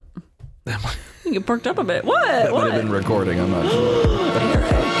You get perked up a bit. What? That might have been recording. I'm not sure.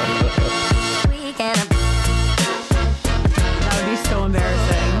 That would be so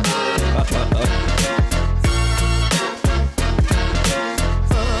embarrassing.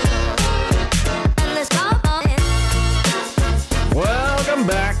 Welcome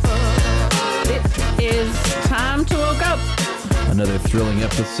back. It is time to woke up. Another thrilling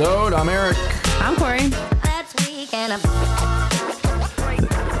episode. I'm Eric. I'm Corey.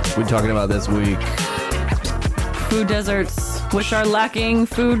 We're talking about this week. Food deserts, which are lacking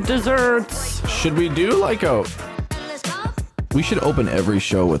food desserts. Should we do like a... We should open every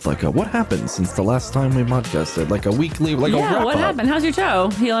show with like a... What happened since the last time we podcasted? Like a weekly, like a wrap Yeah, what up. happened? How's your toe?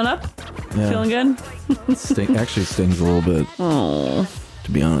 Healing up? Yeah. Feeling good? Actually stings a little bit, Oh,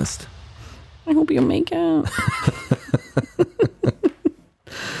 to be honest. I hope you make it.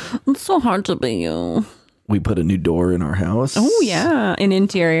 It's so hard to be you. We put a new door in our house. Oh, yeah. An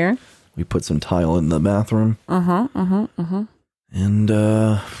interior. We put some tile in the bathroom. And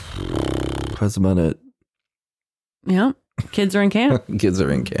that's about it. Yeah. Kids are in camp. Kids are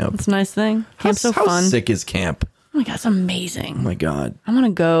in camp. It's a nice thing. Camp's so How fun. sick is camp? Oh my God, it's amazing. Oh my God. I want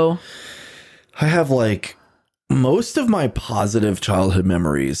to go. I have like most of my positive childhood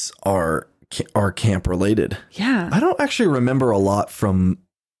memories are camp related. Yeah. I don't actually remember a lot from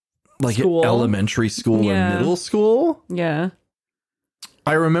like School. elementary school Yeah. or middle school. Yeah.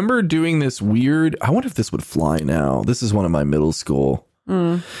 I remember doing this weird, I wonder if this would fly now. This is one of my middle school.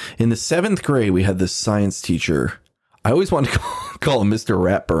 In the 7th grade, we had this science teacher. I always wanted to call him Mr.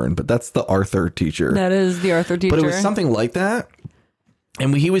 Ratburn, but that's the Arthur teacher. That is the Arthur teacher. But it was something like that.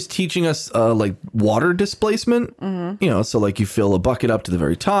 And he was teaching us like water displacement, you know, so like you fill a bucket up to the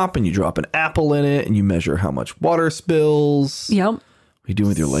very top and you drop an apple in it and you measure how much water spills. Yep. What are you doing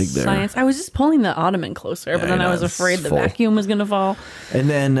with your leg there? Science. I was just pulling the ottoman closer, but Yeah, then I I know, was it's afraid the full. vacuum was going to fall. And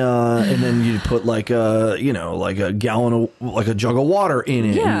then you put like a, you know, like a gallon of, like a jug of water in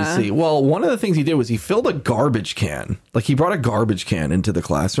it. Yeah. And you see, well, one of the things he did was he filled a garbage can. Like he brought a garbage can into the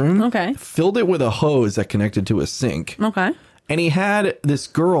classroom. Okay. Filled it with a hose that connected to a sink. Okay. And he had this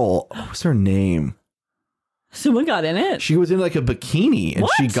girl, what was her name? Someone got in it. She was in like a bikini and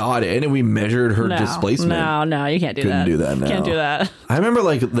she What? got it and we measured her displacement. No, you can't do Couldn't that. do that now. Can't do that. I remember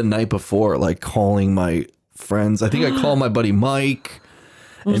like the night before, like calling my friends. I think I called my buddy Mike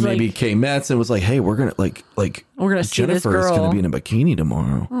and was maybe like- Kay Metz and was like, hey, we're going to We're gonna see this Jennifer is going girl. to be in a bikini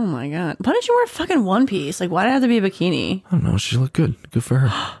tomorrow. Oh my God. Why don't you wear a fucking one piece? Like, why did it have to be a bikini? I don't know. She looked good. Good for her.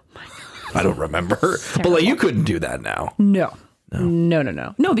 I don't remember. But like you couldn't do that now. No.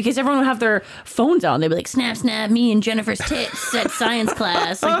 No, because everyone would have their phones out and they'd be like, snap, snap, me and Jennifer's tits at science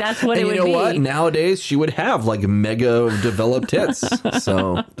class. Like, that's what And it would you know be. what? Nowadays, she would have like mega developed tits.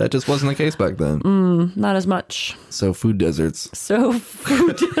 So that just wasn't the case back then. Not as much. So food deserts. So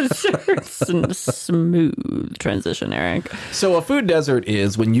food deserts and smooth transition, Eric. So a food desert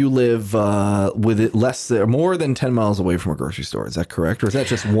is when you live with it more than 10 miles away from a grocery store. Is that correct? Or is that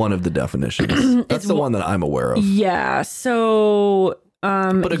just one of the definitions? That's the one that I'm aware of. Yeah. So,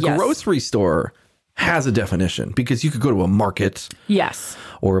 But a yes. grocery store has a definition because you could go to a market Yes.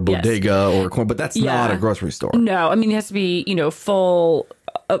 or a bodega or a corn, but that's not Yeah. a grocery store. No, I mean, it has to be,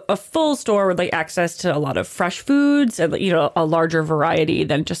 a full store with like access to a lot of fresh foods and, a larger variety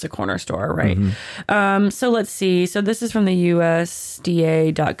than just a corner store, right? So let's see. So this is from the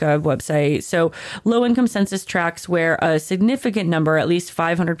USDA.gov website. So low income census tracks where a significant number, at least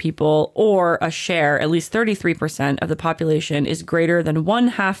 500 people, or a share, at least 33% of the population is greater than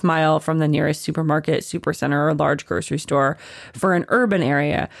 1/2 mile from the nearest supermarket, supercenter, or large grocery store for an urban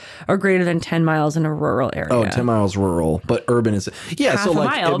area, or greater than 10 miles in a rural area. Oh, 10 miles rural, but urban is Half so a like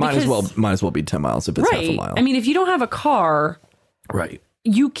mile, it might as because- well be 10 miles if it's half a Right. mile. I mean, if you don't have a car, right.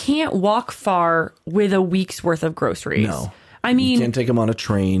 you can't walk far with a week's worth of groceries. No. I You mean, can't take them on a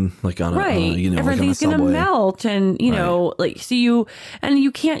train, like on a, right. like on a Everything's going to subway. melt and, you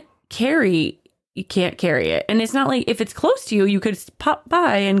can't carry it. And it's not like if it's close to you, you could pop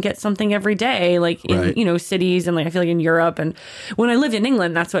by and get something every day, like in, Right. cities and like I feel like in Europe. And when I lived in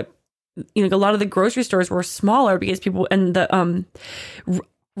England, that's what, a lot of the grocery stores were smaller because people and the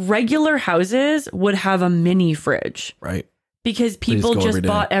regular houses would have a mini fridge. Right. Because people go just every day.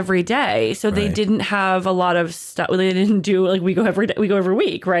 bought every day. So they Right. didn't have a lot of stuff. They didn't do like we go every day, we go every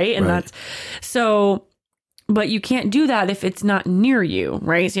week. Right. And Right. that's so, but you can't do that if it's not near you.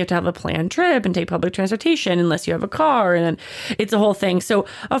 Right. So you have to have a planned trip and take public transportation unless you have a car. And then it's a whole thing. So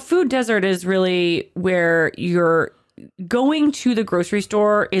a food desert is really where you're going to the grocery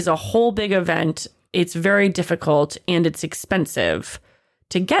store is a whole big event. It's very difficult and it's expensive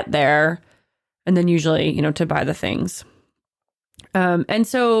to get there. And then usually, to buy the things. And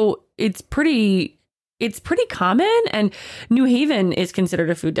so it's pretty common, and New Haven is considered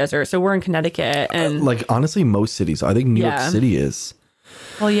a food desert. So we're in Connecticut, and like honestly, most cities. I think New York City is.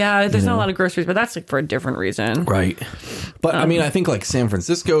 Well, yeah, there's not a lot of groceries, but that's like for a different reason. Right. But I mean, I think like San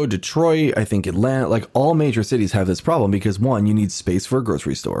Francisco, Detroit, I think Atlanta, like all major cities have this problem because one, you need space for a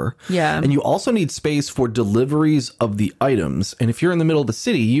grocery store. Yeah. And you also need space for deliveries of the items. And if you're in the middle of the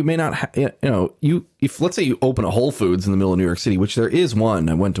city, you may not, if let's say you open a Whole Foods in the middle of New York City, which there is one,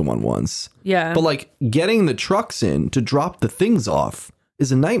 I went to one once. Yeah. But like getting the trucks in to drop the things off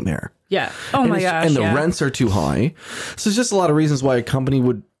is a nightmare. Yeah. Oh my gosh. And the rents are too high. So there's just a lot of reasons why a company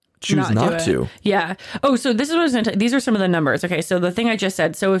would choose not to. Yeah. Oh, so this is what I was going to these are some of the numbers. Okay. So the thing I just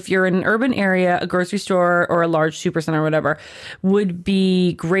said. So if you're in an urban area, a grocery store or a large supercenter or whatever would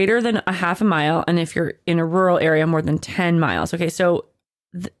be greater than a half a mile. And if you're in a rural area, more than 10 miles. Okay. So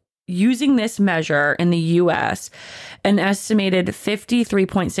using this measure in the US, an estimated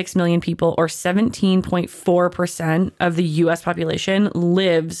 53.6 million people, or 17.4% of the US population,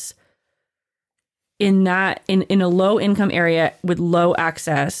 lives in a low income area with low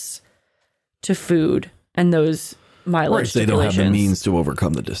access to food and those mileage stipulations. They don't have the means to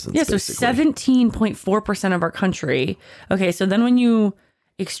overcome the distance. Yeah, basically. So 17.4% of our country. Okay, so then when you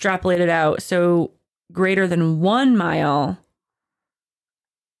extrapolate it out, so greater than 1 mile,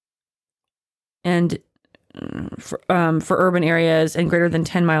 and for urban areas, and greater than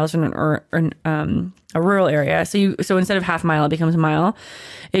 10 miles in a rural area. So instead of half a mile, it becomes a mile.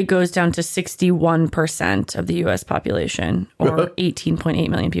 It goes down to 61% of the U.S. population, or 18.8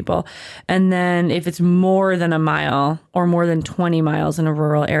 million people. And then if it's more than a mile or more than 20 miles in a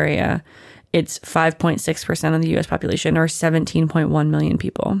rural area, it's 5.6% of the U.S. population, or 17.1 million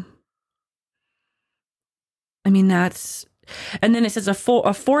people. I mean, that's... And then it says a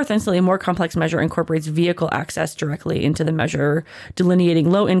fourth and slightly more complex measure incorporates vehicle access directly into the measure, delineating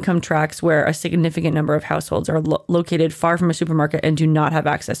low-income tracts where a significant number of households are located far from a supermarket and do not have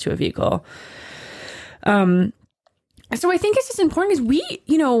access to a vehicle. So I think it's just important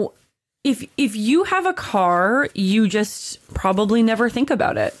because if you have a car, you just probably never think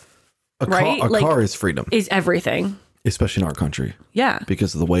about it. A car is freedom. Is everything. Especially in our country. Yeah.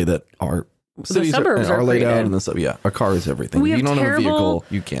 Because of the way that our cities are laid out, and a car is everything. If you don't have a vehicle,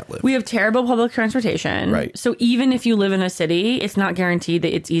 you can't live. We have terrible public transportation. Right. So even if you live in a city, it's not guaranteed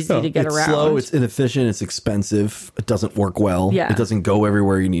that it's easy to get around. It's slow, it's inefficient, it's expensive, it doesn't work well. Yeah. It doesn't go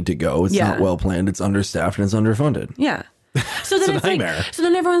everywhere you need to go. It's not well planned, it's understaffed, and it's underfunded. Yeah. So then it's nightmare. So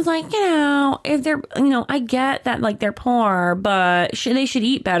then everyone's like, if they're, I get that like they're poor, but they should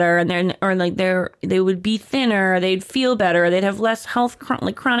eat better, and they would be thinner, they'd feel better, they'd have less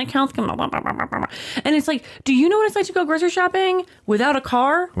chronic health. Blah, blah, blah, blah, blah. And it's like, do you know what it's like to go grocery shopping without a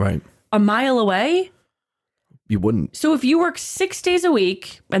car? Right. A mile away? You wouldn't. So if you work 6 days a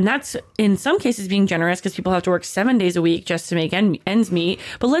week, and that's in some cases being generous because people have to work 7 days a week just to make ends meet.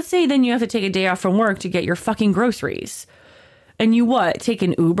 But let's say then you have to take a day off from work to get your fucking groceries. And you take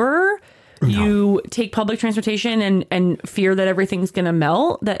an Uber, you take public transportation and fear that everything's going to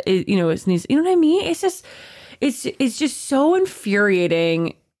melt. That is, you know what I mean? It's just so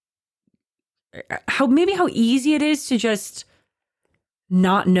infuriating how easy it is to just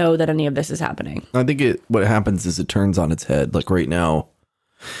not know that any of this is happening. I think what happens is it turns on its head. Like right now,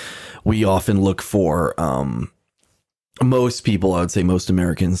 we often look for most people, I would say most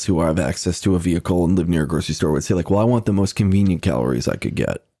Americans who have access to a vehicle and live near a grocery store would say like, well, I want the most convenient calories I could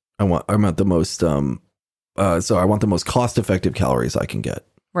get. I want the most, so I want the most cost effective calories I can get.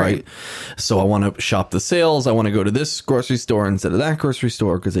 Right. So I want to shop the sales. I want to go to this grocery store instead of that grocery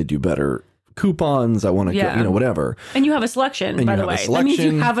store because they do better coupons. I want to go, whatever. And you have a selection, by the way. That means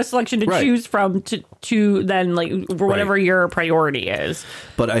you have a selection to choose from to then like whatever your priority is.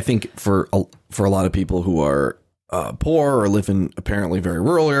 But I think for a lot of people who are poor or live in apparently very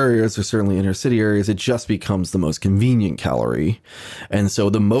rural areas or certainly inner city areas, it just becomes the most convenient calorie. And so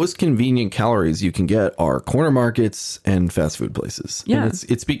the most convenient calories you can get are corner markets and fast food places. Yeah. And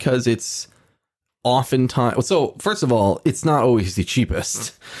it's because it's oftentimes, so first of all, it's not always the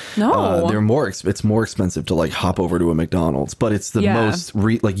cheapest. No. It's more expensive to like hop over to a McDonald's, but it's the most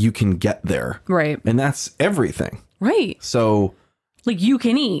you can get there. Right. And that's everything. Right. So like you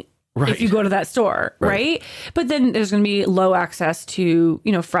can eat. Right. If you go to that store, right? But then there's going to be low access to,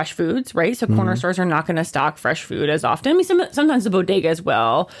 fresh foods, right? So corner stores are not going to stock fresh food as often. I mean, sometimes the bodega as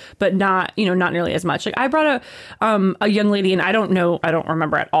well, but not nearly as much. Like I brought a young lady, and I don't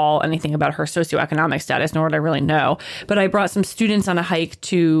remember at all anything about her socioeconomic status, nor would I really know. But I brought some students on a hike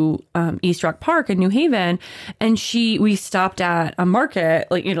to East Rock Park in New Haven, and we stopped at a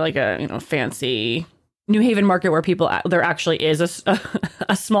market, like a fancy, New Haven Market where there actually is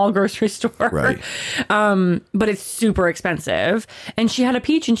a small grocery store. Right. But it's super expensive. And she had a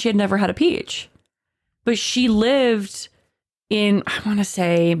peach and she had never had a peach. But she lived in, I want to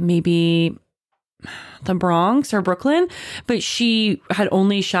say maybe the Bronx or Brooklyn, but she had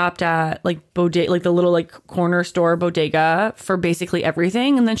only shopped at like bodega, like the little like corner store bodega for basically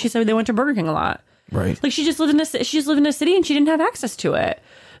everything. And then she said they went to Burger King a lot. Right. Like she just lived in a city and she didn't have access to it.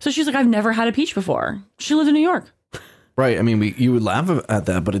 So she's like, I've never had a peach before. She lived in New York. Right. I mean, you would laugh at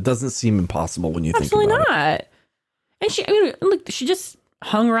that, but it doesn't seem impossible when you think about it. Absolutely not. And she just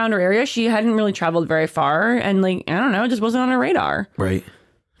hung around her area. She hadn't really traveled very far, and like, I don't know, it just wasn't on her radar. Right.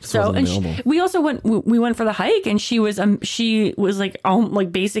 So, and we also went for the hike, and she was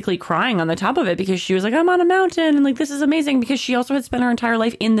like basically crying on the top of it because she was like, I'm on a mountain and like this is amazing, because she also had spent her entire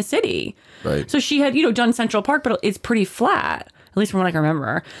life in the city. Right. So she had done Central Park, but it's pretty flat, at least from what I can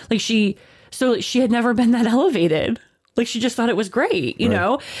remember. Like she had never been that elevated. Like she just thought it was great, you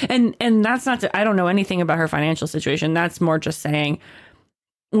know. And that's not I don't know anything about her financial situation. That's more just saying,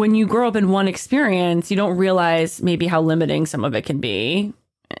 when you grow up in one experience, you don't realize maybe how limiting some of it can be.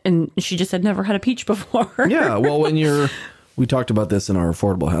 And she just had never had a peach before. Yeah. Well, we talked about this in our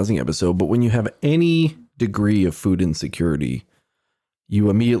affordable housing episode, but when you have any degree of food insecurity, you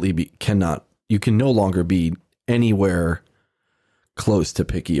immediately can no longer be anywhere close to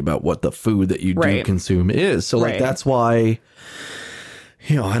picky about what the food that you do consume is. So like, that's why,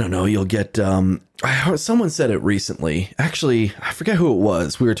 I don't know, you'll get, I heard someone said it recently. Actually, I forget who it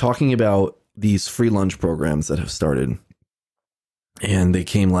was. We were talking about these free lunch programs that have started, and they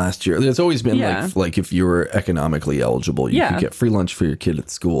came last year. There's always been like if you were economically eligible, you could get free lunch for your kid at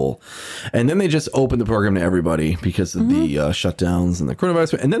school. And then they just opened the program to everybody because of the shutdowns and the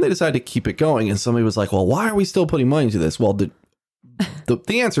coronavirus. And then they decided to keep it going. And somebody was like, well, why are we still putting money into this? Well,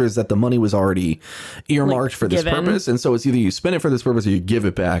 the answer is that the money was already earmarked for this purpose. And so it's either you spend it for this purpose or you give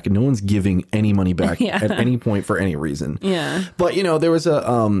it back. And no one's giving any money back at any point for any reason. Yeah. But, there was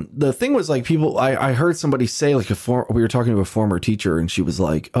the thing was like people, I heard somebody say like we were talking to a former teacher, and she was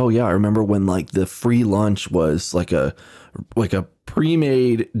like, oh yeah, I remember when like the free lunch was like a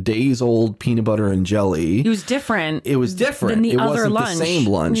pre-made days old peanut butter and jelly. It was different. It was different. Than the it other wasn't lunch. The same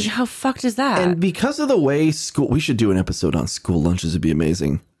lunch. I mean, how fucked is that? And because of the way we should do an episode on school lunches. It'd be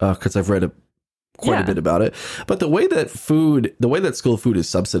amazing. Because I've read quite a bit about it. But the way that school food is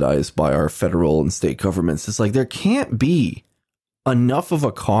subsidized by our federal and state governments, it's like there can't be enough of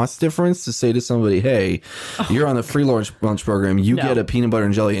a cost difference to say to somebody, hey, you're on the free lunch program. You get a peanut butter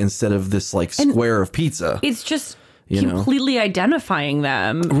and jelly instead of this like square of pizza. It's just completely identifying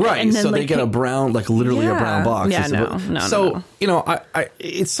them. Right. And then, so they get a brown, like literally a brown box. Yeah, no. So,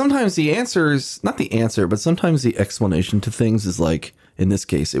 it's sometimes the answer is not the answer, but sometimes the explanation to things is like, in this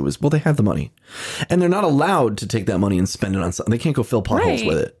case, it was, well, they have the money and they're not allowed to take that money and spend it on something. They can't go fill potholes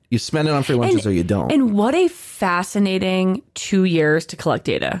with it. You spend it on free lunches or you don't. And what a fascinating 2 years to collect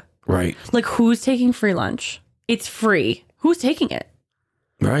data. Right. Like, who's taking free lunch? It's free. Who's taking it?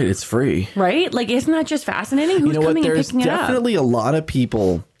 Right. It's free. Right. Like, isn't that just fascinating? Who's coming and picking it up? There's definitely a lot of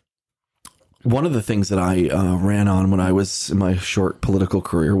people. One of the things that I ran on when I was in my short political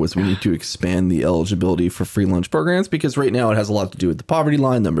career was we need to expand the eligibility for free lunch programs, because right now it has a lot to do with the poverty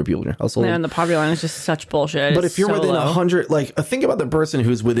line, number of people in your household. Man, the poverty line is just such bullshit. But if you're within 100, like think about the person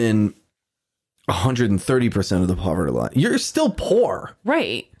who's within 130% of the poverty line, you're still poor.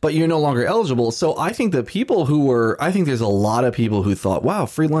 Right. But you're no longer eligible. So I think the people I think there's a lot of people who thought, wow,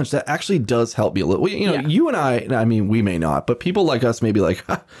 free lunch, that actually does help me a little. You and I mean, we may not, but people like us may be like,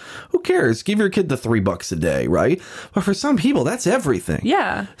 who cares? Give your kid the $3 a day, right? But for some people, that's everything.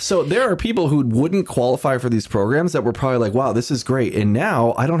 Yeah. So there are people who wouldn't qualify for these programs that were probably like, wow, this is great. And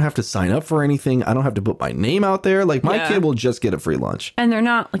now I don't have to sign up for anything. I don't have to put my name out there. Like my kid will just get a free lunch. And they're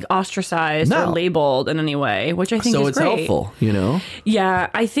not like ostracized or labeled in any way, which I think is great. So it's helpful, Yeah,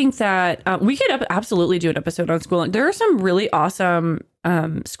 I think that we could absolutely do an episode on school. There are some really awesome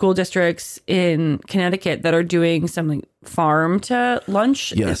school districts in Connecticut that are doing some like farm to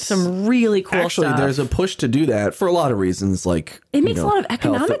lunch. Yes. Some really cool stuff. Actually, there's a push to do that for a lot of reasons. Like it makes a lot of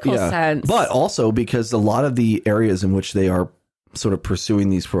economical sense. But also because a lot of the areas in which they are sort of pursuing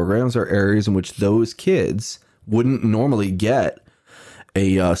these programs are areas in which those kids wouldn't normally get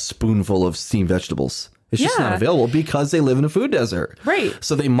a spoonful of steamed vegetables. It's just not available because they live in a food desert. Right.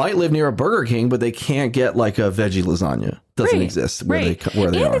 So they might live near a Burger King, but they can't get like a veggie lasagna. Doesn't exist where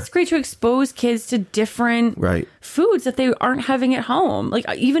they are. And it's great to expose kids to different foods that they aren't having at home. Like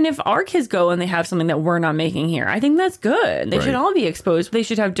even if our kids go and they have something that we're not making here, I think that's good. They should all be exposed. They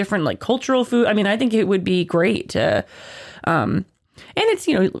should have different like cultural food. I mean, I think it would be great to And it's,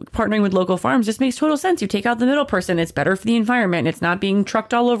 partnering with local farms just makes total sense. You take out the middle person. It's better for the environment. It's not being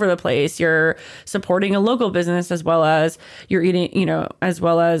trucked all over the place. You're supporting a local business as well as you're eating, as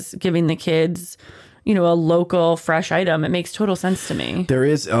well as giving the kids, a local fresh item. It makes total sense to me. There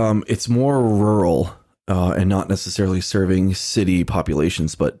is, it's more rural and not necessarily serving city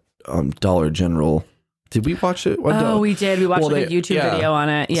populations, but Dollar General. Did we watch it? We did. We watched a YouTube video on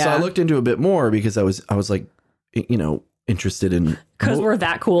it. Yeah. So I looked into a bit more because I was like, interested in, because we're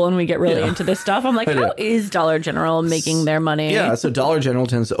that cool and we get really into this stuff. I'm like, how is Dollar General making their money? Yeah. So Dollar General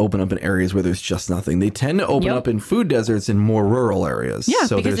tends to open up in areas where there's just nothing. They tend to open up in food deserts in more rural areas. Yeah.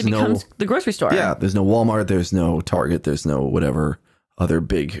 So because it becomes the grocery store. Yeah. There's no Walmart. There's no Target. There's no whatever other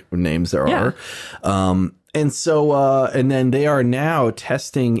big names there are. And so, and then they are now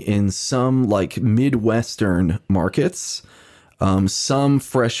testing in some like Midwestern markets, some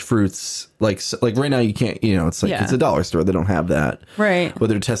fresh fruits, like right now you can't, it's like, it's a dollar store. They don't have that. Right. But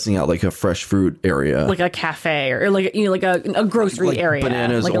they're testing out like a fresh fruit area. Like a cafe or like, like a grocery like area.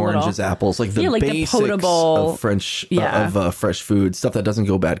 Bananas, like apples, like the like basics the potable, of French, of fresh food, stuff that doesn't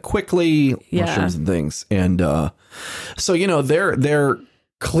go bad quickly, mushrooms and things. And, so, they're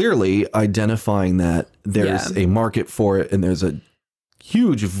clearly identifying that there's a market for it and there's a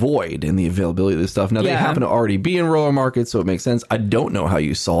huge void in the availability of this stuff. Now, they happen to already be in rural markets, so it makes sense. I don't know how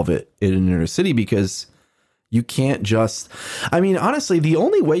you solve it in an inner city because you can't just... I mean, honestly, the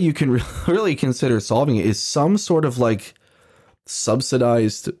only way you can really consider solving it is some sort of like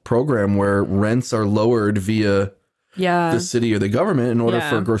subsidized program where rents are lowered via the city or the government in order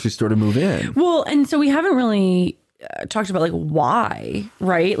for a grocery store to move in. Well, and so we haven't really... talked about like why,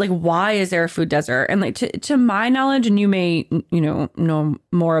 right? Like why is there a food desert? And like to my knowledge, and you may know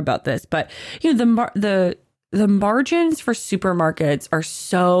more about this, but the margins for supermarkets are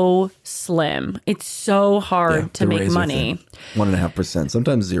so slim. It's so hard to make money. 1.5%,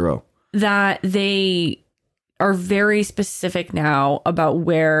 sometimes 0. That they are very specific now about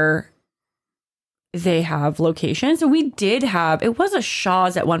where they have locations. So we did have, it was a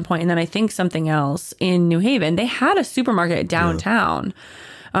Shaw's at one point, and then I think something else in New Haven. They had a supermarket downtown.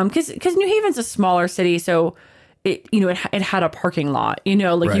 Because New Haven's a smaller city, so it had a parking lot. You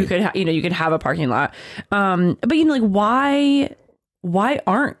could have a parking lot. But like why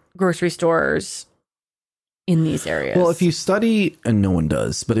aren't grocery stores in these areas? Well, if you study, and no one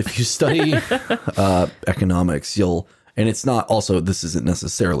does, but if you study economics, and it's not also, this isn't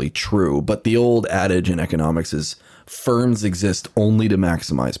necessarily true, but the old adage in economics is firms exist only to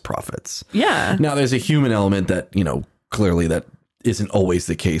maximize profits. Yeah. Now, there's a human element that, clearly that isn't always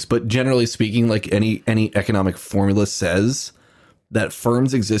the case. But generally speaking, like any economic formula says that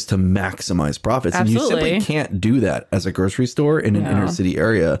firms exist to maximize profits. Absolutely. And you simply can't do that as a grocery store in an inner city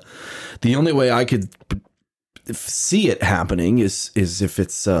area. The only way I could see it happening is if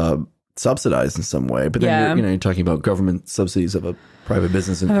it's subsidized in some way, but then you're talking about government subsidies of a private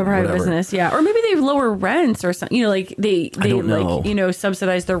business and business, or maybe they lower rents or something. Like they like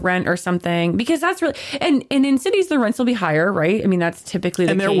subsidize the rent or something, because that's really and in cities the rents will be higher, right? I mean, that's typically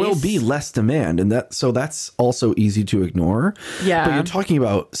the case. And there will be less demand, and that's also easy to ignore. Yeah, but you're talking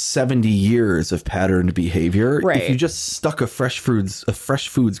about 70 years of patterned behavior. Right. If you just stuck a fresh foods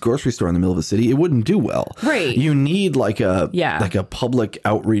grocery store in the middle of the city, it wouldn't do well. Right. You need like a public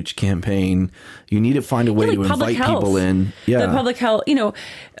outreach campaign. You need to find a way to invite people in. Yeah, the public health.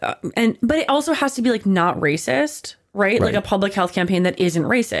 But it also has to be like not racist, right? Like a public health campaign that isn't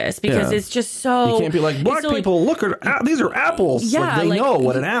racist, because it's just so... You can't be like, black people, look at these are apples. Yeah, like, they know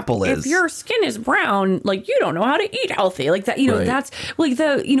what an apple is. If your skin is brown, like, you don't know how to eat healthy. Like that, that's like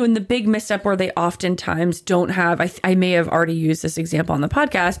in the big misstep where they oftentimes don't have... I may have already used this example on the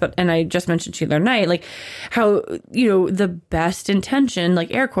podcast, and I just mentioned to you the other night, like how, the best intention,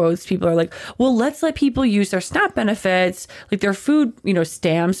 like air quotes, people are like, well, let's let people use their SNAP benefits, like their food,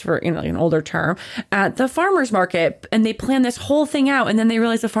 stamps for, like an older term, at the farmer's market. And they plan this whole thing out, and then they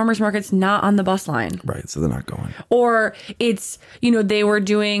realize the farmer's market's not on the bus line. Right, so they're not going. Or it's, they were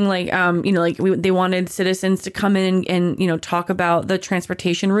doing like, they wanted citizens to come in and, talk about the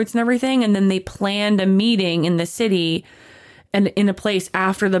transportation routes and everything. And then they planned a meeting in the city and in a place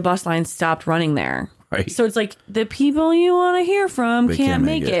after the bus line stopped running there. Right. So it's like the people you want to hear from can't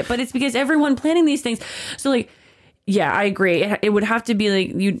make it. But it's because everyone planning these things. So like, yeah, I agree. It would have to be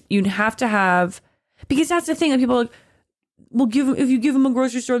like, you'd have to have... Because that's the thing that people are like, well, if you give them a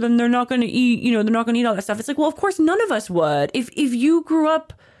grocery store, then they're not going to eat, they're not going to eat all that stuff. It's like, well, of course, none of us would. If you grew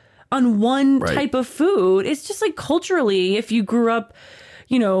up on one type of food, it's just like culturally, if you grew up,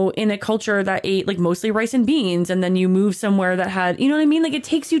 you know, in a culture that ate like mostly rice and beans, and then you move somewhere that had, you know what I mean? Like it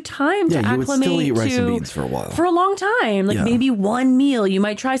takes you time to acclimate would still eat rice to, and beans for a while. for a long time. Like maybe one meal you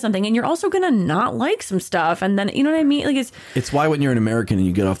might try something, and you're also going to not like some stuff. And then, you know what I mean? Like it's why when you're an American and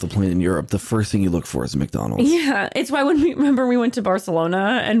you get off the plane in Europe, the first thing you look for is a McDonald's. Yeah. It's why when we went to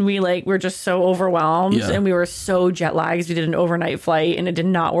Barcelona and we're just so overwhelmed and we were so jet lagged. We did an overnight flight and it did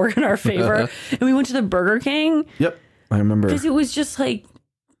not work in our favor. And we went to the Burger King. Yep. I remember. Because it was just like,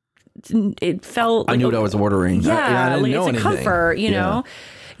 it felt like, I knew what I was ordering. Yeah, I didn't like know it's a anything. comfort, you know?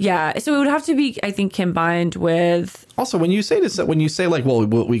 Yeah. So it would have to be, I think, combined with. Also, when you say like, well,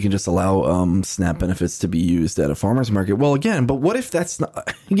 we can just allow SNAP benefits to be used at a farmer's market. Well, again, but what if that's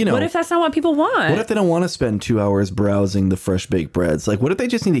not, you know, what if that's not what people want? What if they don't want to spend 2 hours browsing the fresh baked breads? Like, what if they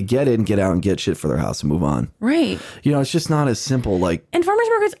just need to get in, get out, and get shit for their house and move on? Right. You know, it's just not as simple. Like, and farmers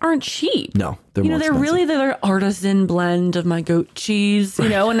markets aren't cheap. No, they're you know, more they're expensive. really their artisan blend of my goat cheese. You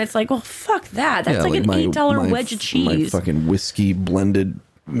know, and it's like, well, fuck that. That's like an $8 wedge of cheese. My fucking whiskey blended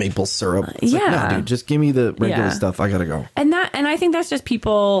maple syrup. It's like, no, dude, just give me the regular stuff. I gotta go. And I think that's just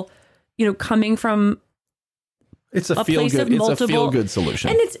people, you know, coming from. It's a feel good. It's a feel good solution,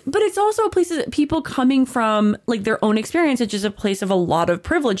 and it's also a place of people coming from like their own experience, which is a place of a lot of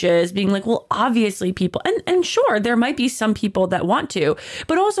privileges. Being like, well, obviously, people, and sure, there might be some people that want to,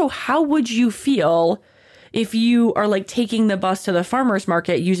 but also, how would you feel if you are like taking the bus to the farmer's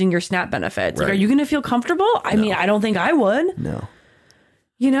market using your SNAP benefits? Like, are you going to feel comfortable? I mean, I don't think I would. No.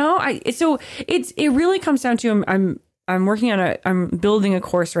 You know, it really comes down to I'm building a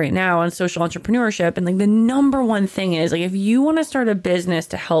course right now on social entrepreneurship, and like the number one thing is like if you want to start a business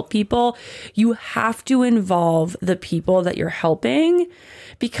to help people, you have to involve the people that you're helping,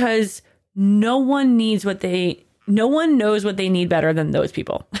 because no one knows what they need better than those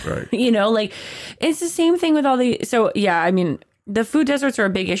people. Right. You know, like it's the same thing with all I mean, the food deserts are a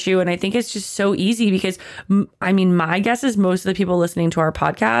big issue, and I think it's just so easy because, I mean, my guess is most of the people listening to our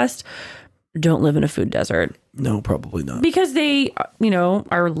podcast don't live in a food desert. No, probably not. Because they, you know,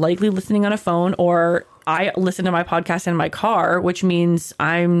 are likely listening on a phone, or I listen to my podcast in my car, which means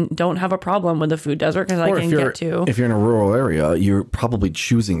I don't have a problem with the food desert because I can get to. If you're in a rural area, you're probably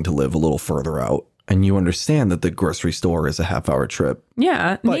choosing to live a little further out. And you understand that the grocery store is a half-hour trip.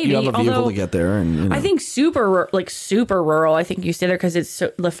 Yeah, but maybe. You have a vehicle to get there, and you know. I think super rural. I think you stay there because it's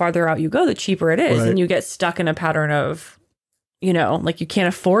the farther out you go, the cheaper it is, and you get stuck in a pattern of, you know, like you can't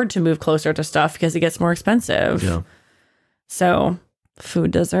afford to move closer to stuff because it gets more expensive. Yeah. So,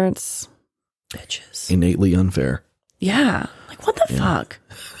 food deserts, bitches, innately unfair. Yeah, like what the fuck?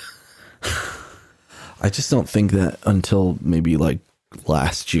 I just don't think that until maybe like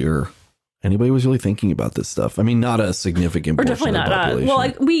last year, anybody was really thinking about this stuff. I mean, not a significant portion definitely of the not. population. Well,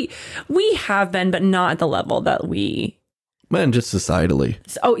 like we have been, but not at the level that we. And just societally.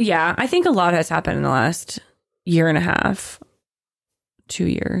 Oh yeah, I think a lot has happened in the last year and a half, 2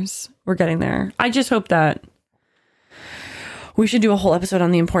 years. We're getting there. I just hope that we should do a whole episode on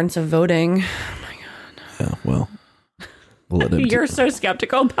the importance of voting. Oh my god. Yeah. Well. We'll let You're so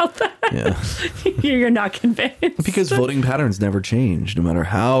skeptical about that. Yeah. You're not convinced. Because voting patterns never change, no matter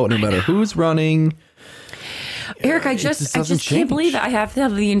who's running. Eric, I just can't believe it. I have to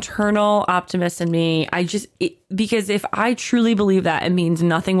have the internal optimist in me. Because if I truly believe that, it means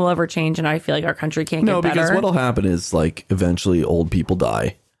nothing will ever change, and I feel like our country can't get better. No, because what'll happen is like eventually old people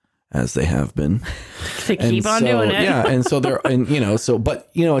die, as they have been. They keep on doing it. Yeah, and so but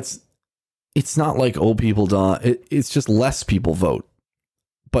it's not like old people die. It's just less people vote.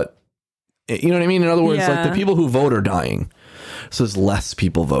 But you know what I mean? In other words, like the people who vote are dying. So there's less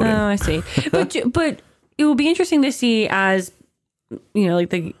people voting. Oh, I see. But it will be interesting to see as, you know, like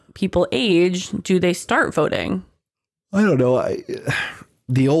the people age, do they start voting? I don't know.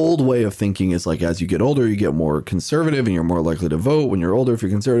 The old way of thinking is like as you get older, you get more conservative and you're more likely to vote when you're older if you're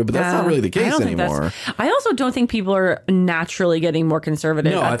conservative. But that's not really the case anymore. I also don't think people are naturally getting more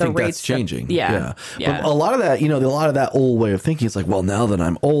conservative. No, at I the think rates that's changing. Yeah. But a lot of that, a lot of that old way of thinking is like, well, now that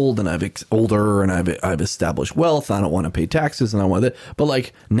I'm old and I've established wealth, I don't want to pay taxes and I want that. But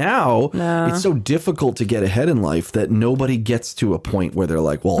like now, it's so difficult to get ahead in life that nobody gets to a point where they're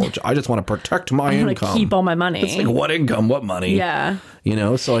like, well, I just want to protect my income. Keep all my money. It's like, what income? What money? Yeah.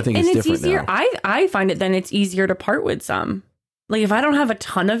 So I think it's different easier. now. I find it then it's easier to part with some. Like if I don't have a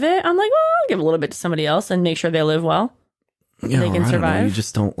ton of it, I'm like, well, I'll give a little bit to somebody else and make sure they live well. Yeah, they can survive. You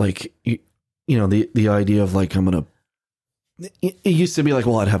just don't like, the idea of like, it used to be like,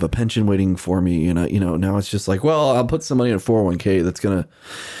 well, I'd have a pension waiting for me. Now it's just like, well, I'll put some money in a 401k that's going to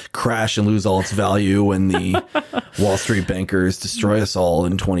crash and lose all its value when the Wall Street bankers destroy us all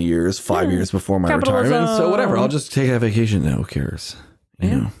in 20 years, 5 years before my retirement. So whatever, I'll just take a vacation now. Who cares?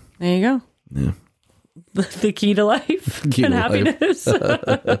 Yeah. There you go. Yeah. The key to life Key and to life. happiness.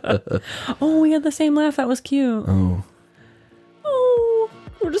 Oh, we had the same laugh. That was cute. Oh,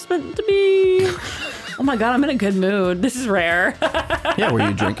 we're just meant to be. Oh my God, I'm in a good mood. This is rare. Yeah, were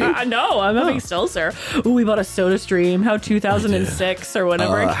you drinking? No, I'm having seltzer. Ooh, we bought a Soda Stream. How 2006 or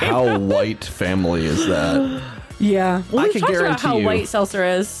whenever it came How out. white family is that? Yeah. Well, I we've can talked about guarantee how you- white seltzer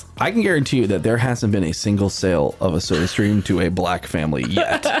is. I can guarantee you that there hasn't been a single sale of a Soda Stream to a black family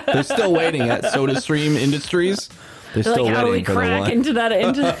yet. They're still waiting at Soda Stream Industries. They're They're still like, how do we waiting for the crack line. into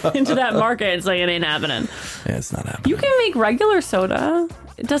that market? It's like, it ain't happening. Yeah, it's not happening. You can make regular soda.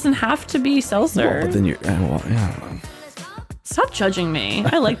 It doesn't have to be seltzer. Well, but then you're. Well, yeah, Stop judging me.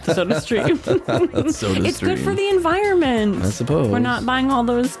 I like the Soda Stream. Soda It's Stream. good for the environment. I suppose. We're not buying all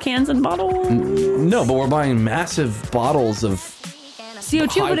those cans and bottles. No, but we're buying massive bottles of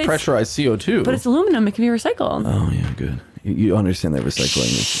CO2, high pressurized CO2. but it's aluminum. It can be recycled. Oh yeah, good. You understand that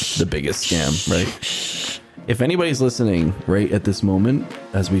recycling is the biggest scam, right? If anybody's listening right at this moment,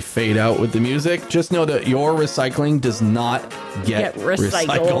 as we fade out with the music, just know that your recycling does not get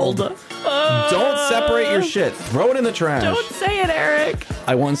recycled. Don't separate your shit. Throw it in the trash. Don't say it, Eric.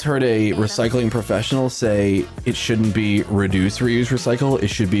 I once heard a recycling professional say it shouldn't be reduce, reuse, recycle. It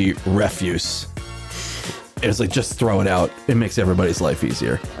should be refuse. It was like, just throw it out. It makes everybody's life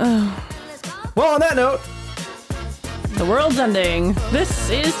easier. Well, on that note, The world's ending. This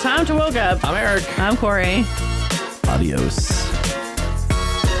is Time to Woke Up. I'm Eric. I'm Corey. Adios.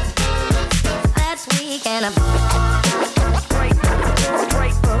 Last week and